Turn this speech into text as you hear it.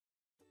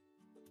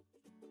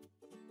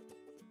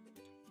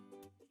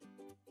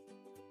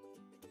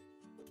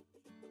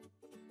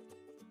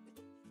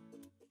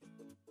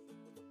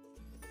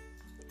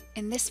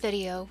In this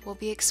video, we'll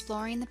be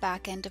exploring the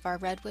back end of our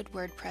Redwood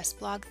WordPress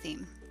blog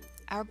theme.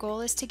 Our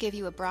goal is to give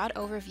you a broad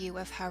overview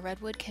of how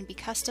Redwood can be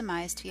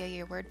customized via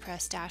your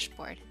WordPress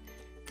dashboard.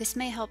 This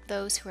may help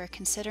those who are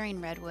considering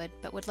Redwood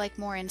but would like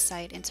more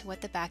insight into what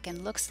the back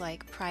end looks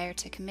like prior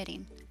to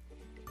committing.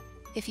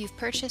 If you've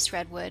purchased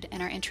Redwood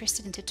and are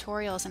interested in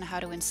tutorials on how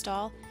to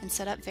install and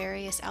set up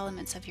various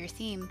elements of your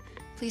theme,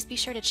 please be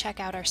sure to check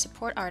out our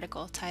support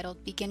article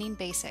titled Beginning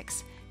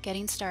Basics,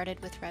 Getting Started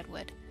with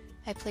Redwood.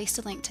 I placed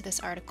a link to this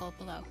article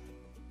below.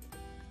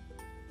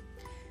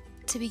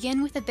 To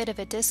begin with a bit of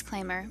a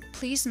disclaimer,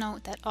 please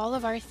note that all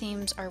of our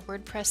themes are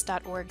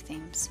WordPress.org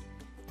themes.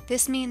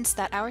 This means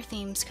that our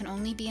themes can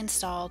only be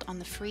installed on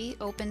the free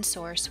open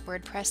source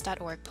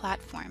WordPress.org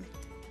platform.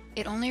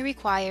 It only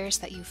requires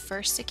that you've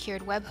first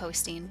secured web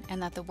hosting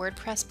and that the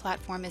WordPress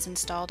platform is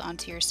installed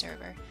onto your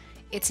server.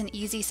 It's an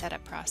easy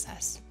setup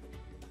process.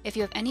 If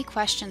you have any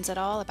questions at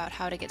all about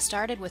how to get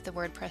started with the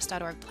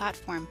WordPress.org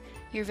platform,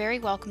 you're very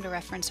welcome to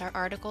reference our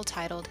article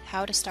titled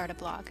How to Start a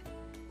Blog.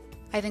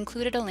 I've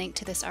included a link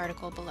to this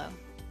article below.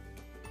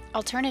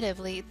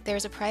 Alternatively,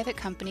 there's a private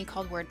company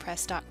called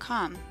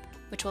WordPress.com,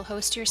 which will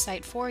host your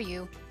site for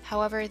you.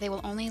 However, they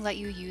will only let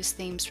you use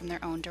themes from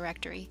their own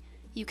directory.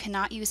 You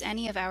cannot use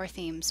any of our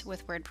themes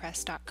with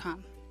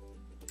WordPress.com.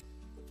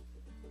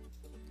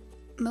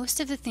 Most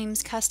of the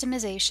theme's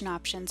customization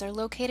options are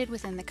located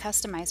within the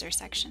Customizer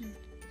section.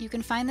 You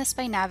can find this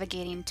by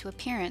navigating to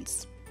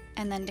Appearance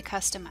and then to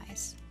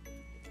Customize.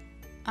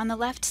 On the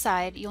left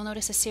side, you'll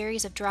notice a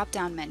series of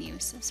drop-down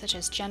menus such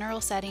as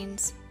General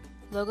Settings,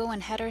 Logo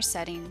and Header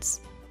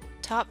Settings,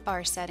 Top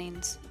Bar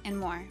Settings, and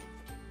more.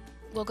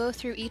 We'll go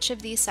through each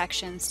of these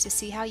sections to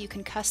see how you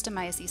can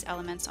customize these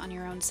elements on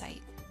your own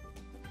site.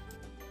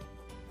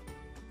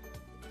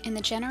 In the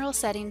General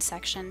Settings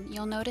section,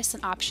 you'll notice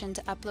an option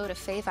to upload a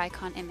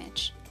favicon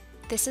image.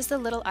 This is the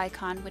little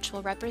icon which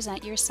will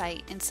represent your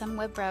site in some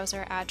web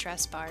browser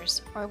address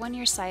bars or when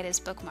your site is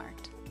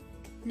bookmarked.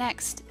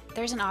 Next,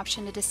 there's an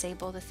option to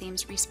disable the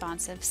theme's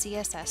responsive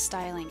CSS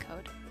styling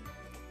code.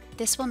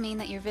 This will mean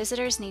that your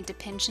visitors need to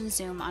pinch and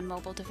zoom on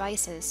mobile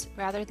devices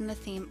rather than the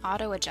theme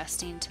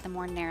auto-adjusting to the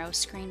more narrow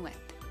screen width.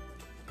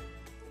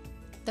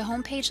 The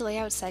homepage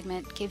layout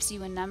segment gives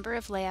you a number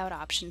of layout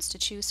options to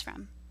choose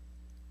from.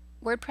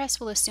 WordPress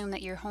will assume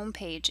that your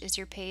homepage is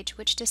your page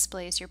which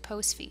displays your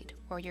post feed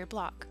or your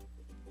blog.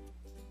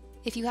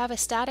 If you have a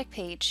static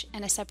page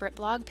and a separate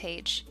blog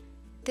page,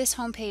 this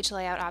homepage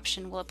layout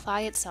option will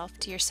apply itself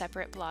to your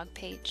separate blog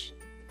page.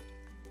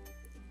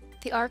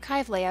 The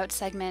archive layout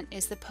segment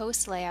is the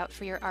post layout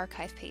for your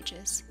archive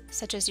pages,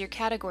 such as your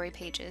category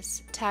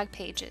pages, tag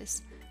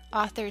pages,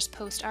 author's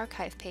post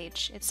archive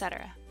page,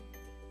 etc.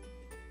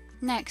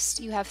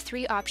 Next, you have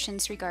three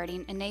options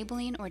regarding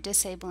enabling or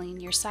disabling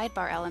your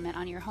sidebar element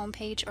on your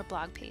homepage or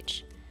blog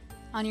page,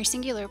 on your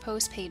singular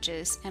post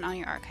pages, and on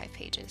your archive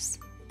pages.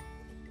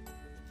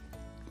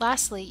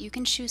 Lastly, you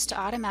can choose to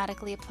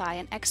automatically apply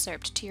an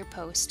excerpt to your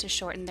posts to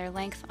shorten their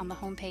length on the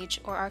homepage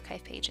or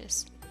archive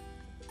pages.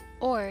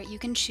 Or you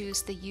can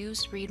choose the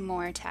Use Read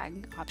More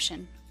tag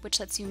option,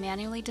 which lets you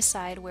manually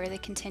decide where the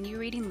Continue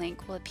Reading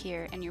link will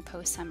appear in your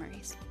post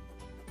summaries.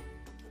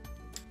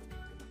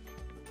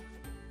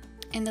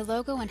 In the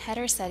Logo and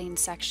Header Settings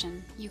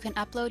section, you can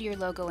upload your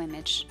logo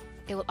image.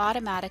 It will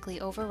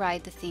automatically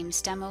override the theme's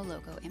demo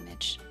logo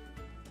image.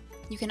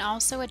 You can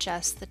also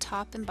adjust the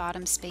top and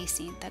bottom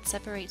spacing that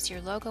separates your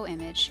logo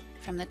image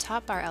from the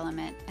top bar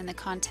element and the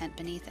content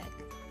beneath it.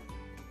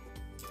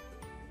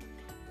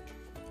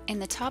 In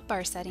the top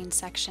bar settings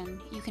section,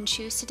 you can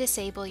choose to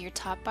disable your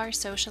top bar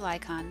social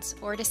icons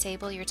or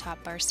disable your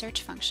top bar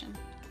search function.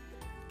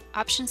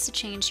 Options to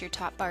change your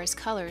top bar's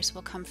colors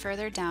will come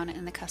further down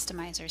in the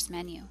Customizers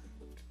menu.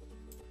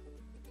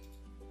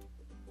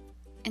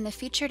 In the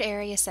Featured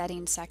Area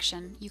Settings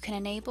section, you can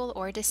enable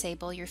or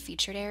disable your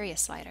Featured Area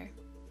slider.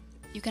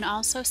 You can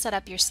also set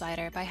up your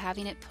slider by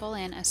having it pull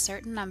in a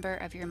certain number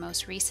of your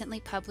most recently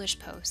published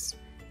posts,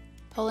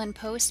 pull in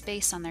posts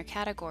based on their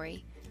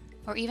category,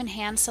 or even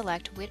hand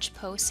select which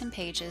posts and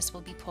pages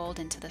will be pulled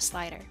into the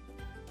slider.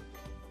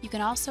 You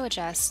can also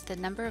adjust the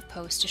number of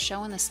posts to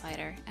show in the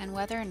slider and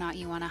whether or not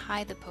you want to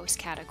hide the post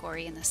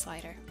category in the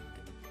slider.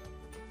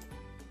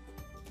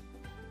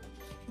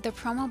 The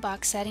Promo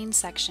Box Settings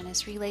section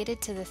is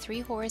related to the three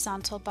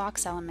horizontal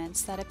box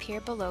elements that appear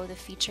below the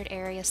Featured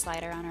Area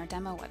slider on our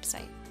demo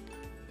website.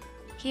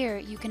 Here,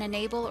 you can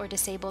enable or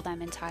disable them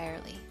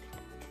entirely.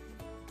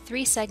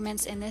 Three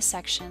segments in this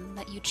section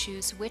let you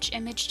choose which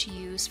image to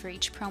use for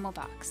each promo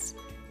box,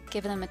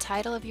 give them a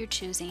title of your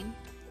choosing,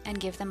 and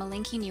give them a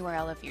linking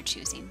URL of your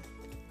choosing.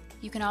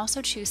 You can also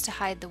choose to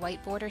hide the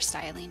white border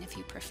styling if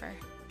you prefer.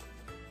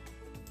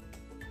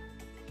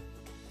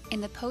 In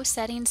the Post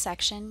Settings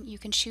section, you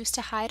can choose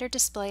to hide or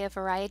display a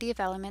variety of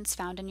elements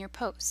found in your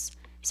posts,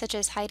 such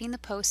as hiding the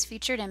post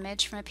featured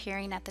image from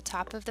appearing at the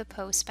top of the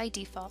post by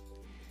default,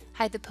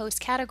 hide the post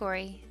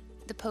category,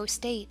 the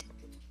post date,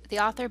 the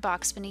author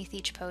box beneath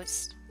each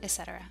post,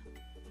 etc.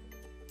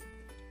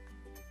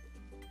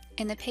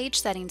 In the Page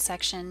Settings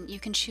section, you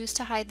can choose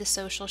to hide the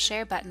social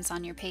share buttons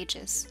on your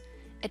pages.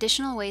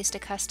 Additional ways to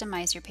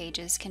customize your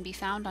pages can be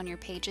found on your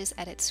Pages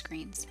Edit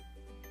screens.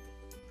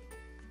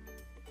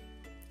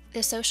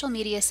 The Social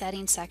Media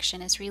Settings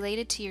section is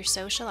related to your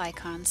social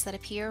icons that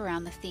appear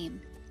around the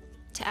theme.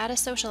 To add a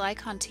social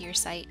icon to your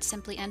site,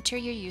 simply enter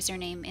your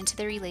username into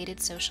the Related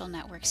Social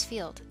Networks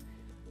field.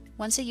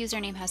 Once a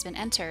username has been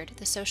entered,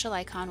 the social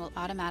icon will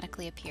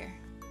automatically appear.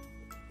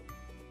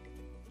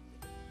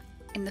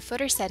 In the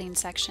Footer Settings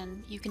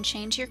section, you can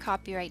change your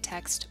copyright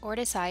text or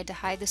decide to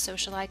hide the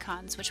social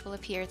icons, which will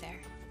appear there.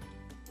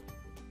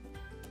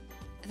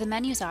 The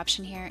Menus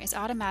option here is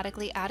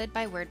automatically added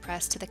by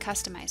WordPress to the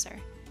customizer.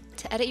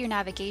 To edit your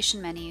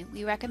navigation menu,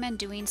 we recommend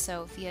doing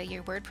so via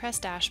your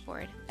WordPress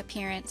dashboard,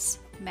 Appearance,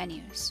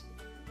 Menus.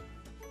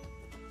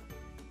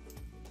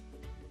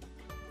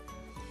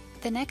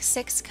 The next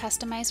 6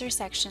 customizer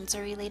sections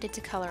are related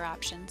to color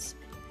options.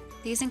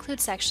 These include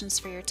sections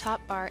for your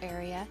top bar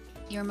area,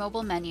 your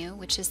mobile menu,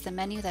 which is the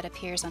menu that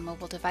appears on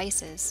mobile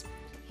devices,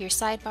 your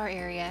sidebar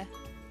area,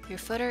 your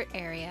footer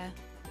area,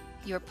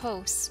 your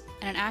posts,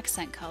 and an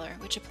accent color,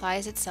 which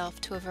applies itself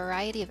to a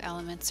variety of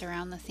elements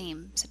around the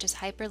theme, such as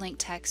hyperlink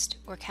text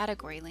or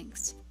category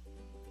links.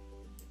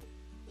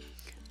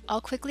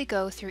 I'll quickly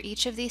go through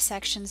each of these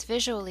sections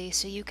visually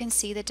so you can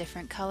see the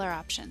different color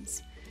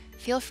options.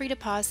 Feel free to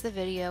pause the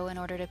video in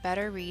order to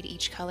better read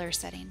each color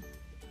setting.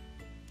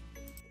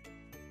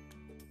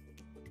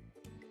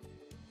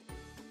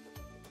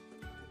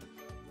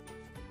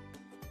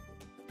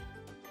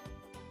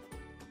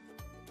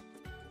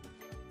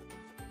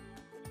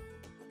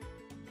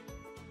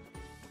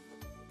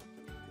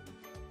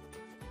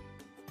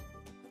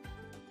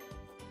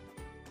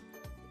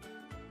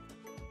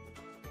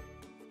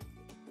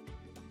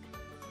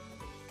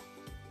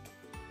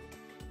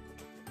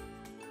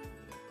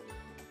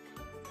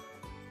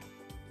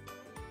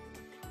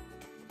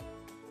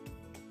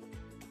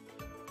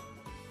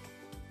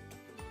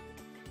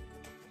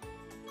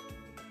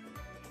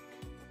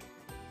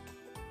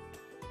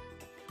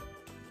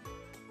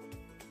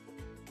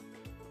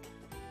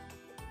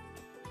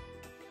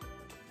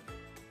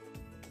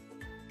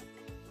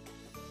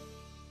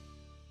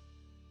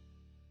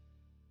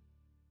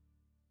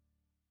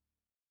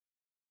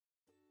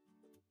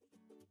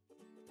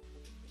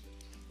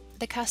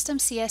 The Custom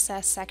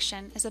CSS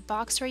section is a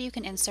box where you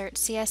can insert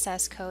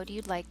CSS code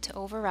you'd like to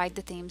override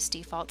the theme's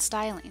default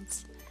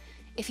stylings.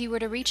 If you were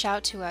to reach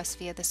out to us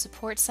via the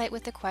support site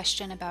with a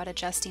question about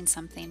adjusting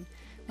something,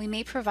 we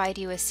may provide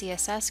you a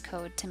CSS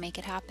code to make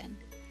it happen.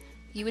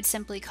 You would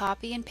simply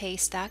copy and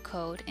paste that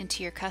code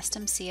into your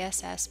custom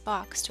CSS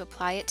box to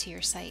apply it to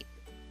your site.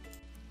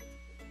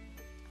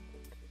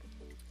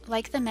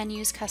 Like the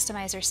Menus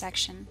Customizer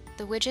section,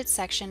 the Widgets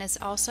section is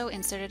also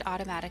inserted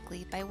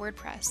automatically by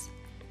WordPress.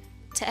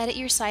 To edit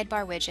your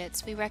sidebar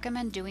widgets, we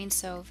recommend doing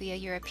so via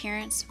your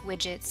Appearance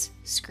Widgets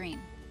screen.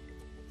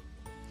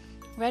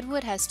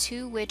 Redwood has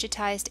 2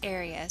 widgetized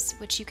areas,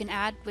 which you can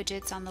add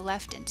widgets on the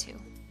left into: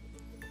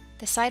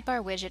 the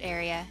sidebar widget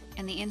area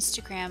and the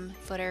Instagram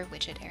footer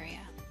widget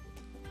area.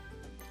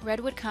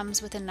 Redwood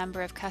comes with a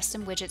number of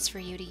custom widgets for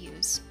you to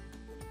use.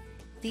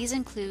 These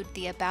include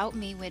the About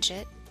Me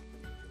widget,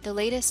 the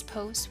Latest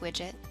Post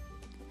widget,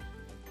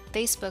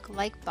 Facebook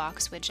Like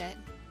Box widget,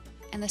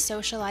 and the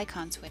Social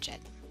Icons widget.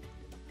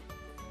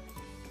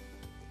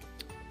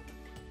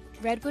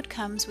 Redwood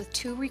comes with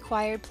 2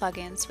 required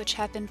plugins which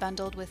have been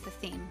bundled with the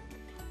theme.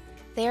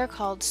 They are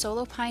called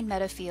Solopine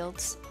Meta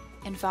Fields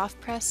and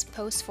WordPress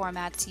Post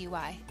Formats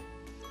UI.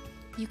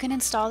 You can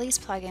install these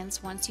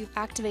plugins once you've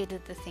activated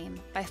the theme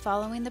by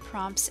following the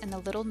prompts in the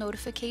little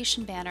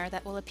notification banner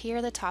that will appear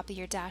at the top of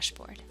your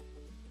dashboard.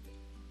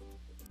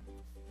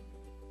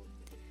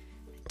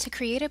 To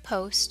create a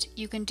post,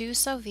 you can do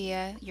so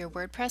via your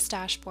WordPress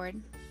dashboard,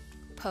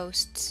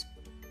 Posts,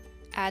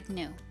 Add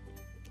New.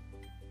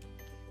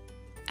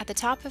 At the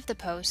top of the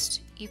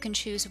post, you can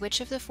choose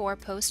which of the 4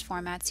 post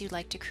formats you'd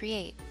like to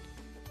create: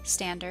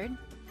 Standard,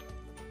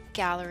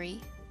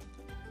 Gallery,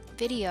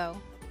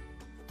 Video,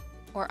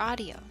 or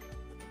Audio.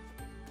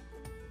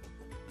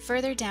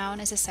 Further down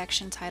is a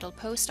section titled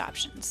Post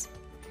Options.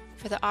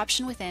 For the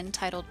option within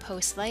titled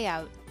Post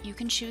Layout, you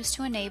can choose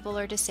to enable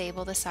or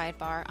disable the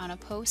sidebar on a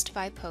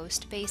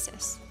post-by-post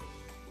basis.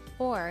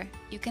 Or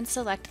you can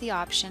select the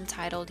option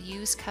titled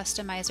Use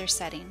Customizer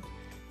Setting,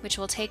 which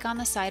will take on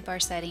the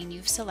sidebar setting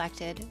you've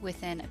selected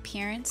within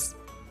Appearance,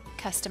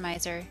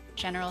 Customizer,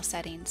 General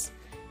Settings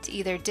to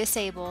either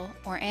disable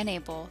or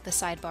enable the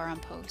sidebar on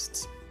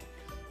posts.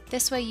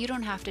 This way you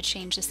don't have to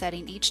change the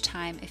setting each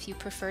time if you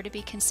prefer to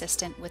be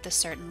consistent with a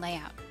certain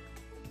layout.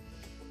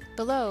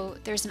 Below,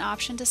 there's an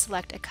option to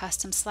select a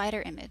custom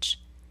slider image.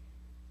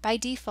 By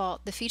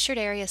default, the Featured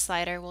Area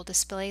slider will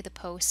display the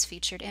post's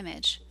featured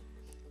image.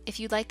 If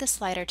you'd like the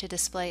slider to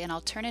display an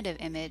alternative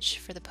image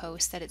for the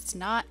post that it's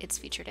not its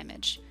featured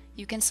image,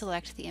 you can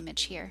select the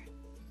image here.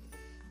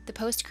 The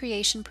post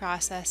creation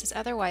process is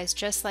otherwise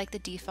just like the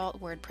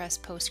default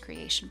WordPress post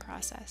creation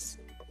process.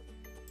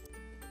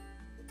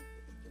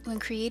 When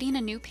creating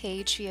a new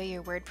page via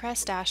your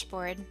WordPress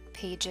dashboard,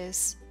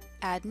 Pages,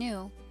 Add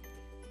New,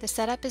 the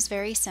setup is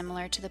very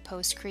similar to the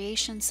post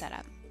creation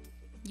setup.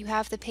 you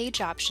have the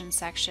Page Options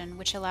section,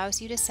 which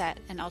allows you to set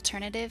an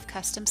alternative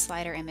custom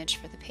slider image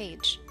for the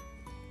page.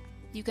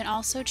 You can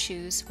also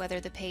choose whether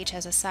the page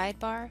has a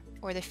sidebar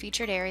or the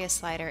featured area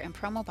slider and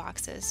promo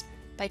boxes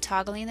by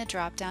toggling the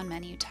drop-down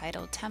menu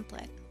titled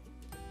Template.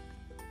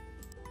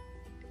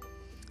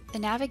 The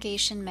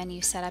navigation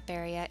menu setup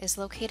area is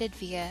located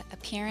via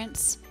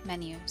Appearance,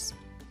 Menus.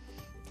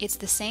 It's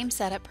the same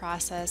setup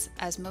process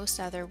as most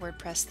other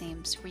WordPress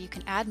themes, where you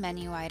can add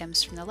menu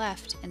items from the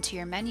left into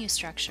your menu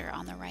structure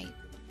on the right.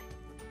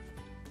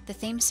 The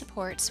theme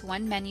supports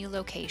one menu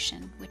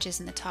location, which is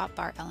in the top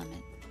bar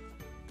element.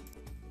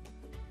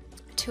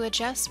 To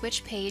adjust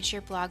which page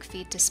your blog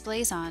feed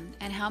displays on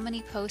and how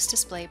many posts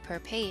display per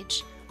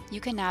page, you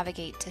can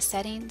navigate to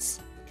Settings,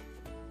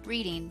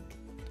 Reading,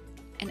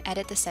 and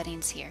edit the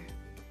settings here.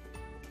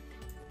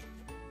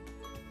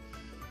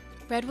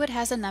 Redwood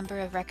has a number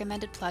of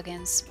recommended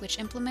plugins which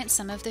implement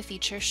some of the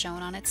features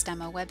shown on its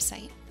demo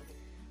website.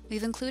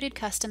 We've included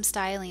custom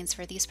stylings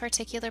for these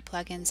particular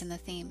plugins in the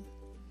theme.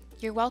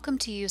 You're welcome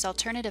to use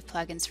alternative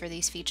plugins for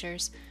these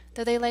features,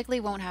 though they likely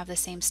won't have the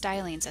same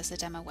stylings as the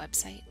demo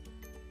website.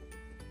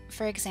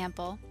 For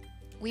example,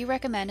 we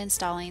recommend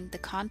installing the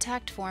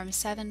Contact Form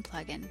 7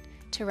 plugin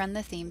to run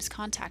the theme's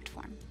contact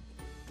form.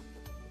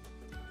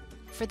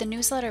 For the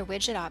newsletter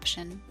widget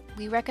option,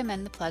 we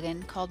recommend the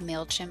plugin called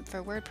MailChimp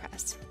for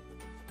WordPress.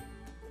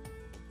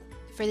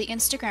 For the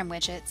Instagram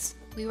widgets,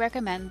 we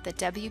recommend the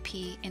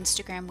WP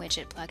Instagram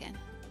Widget plugin.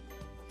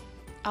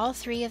 All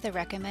three of the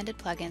recommended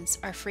plugins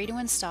are free to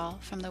install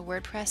from the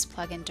WordPress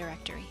plugin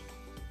directory.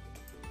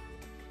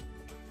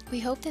 We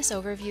hope this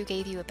overview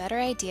gave you a better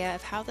idea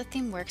of how the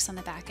theme works on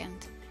the back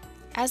end.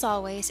 As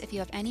always, if you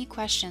have any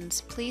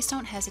questions, please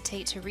don't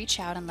hesitate to reach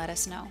out and let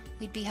us know.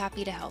 We'd be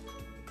happy to help.